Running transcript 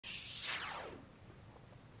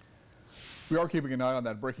We are keeping an eye on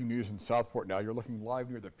that breaking news in Southport now. You're looking live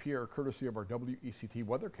near the pier, courtesy of our WECT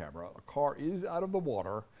weather camera. A car is out of the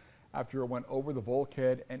water after it went over the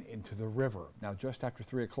bulkhead and into the river. Now, just after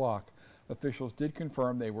 3 o'clock, officials did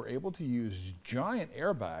confirm they were able to use giant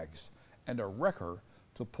airbags and a wrecker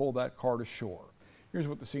to pull that car to shore. Here's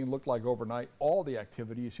what the scene looked like overnight. All the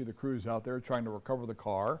activity, you see the crews out there trying to recover the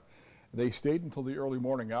car. They stayed until the early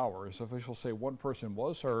morning hours. Officials say one person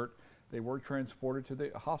was hurt. They were transported to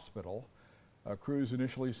the hospital. Crews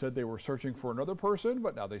initially said they were searching for another person,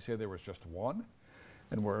 but now they say there was just one.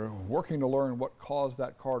 And we're working to learn what caused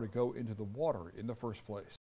that car to go into the water in the first place.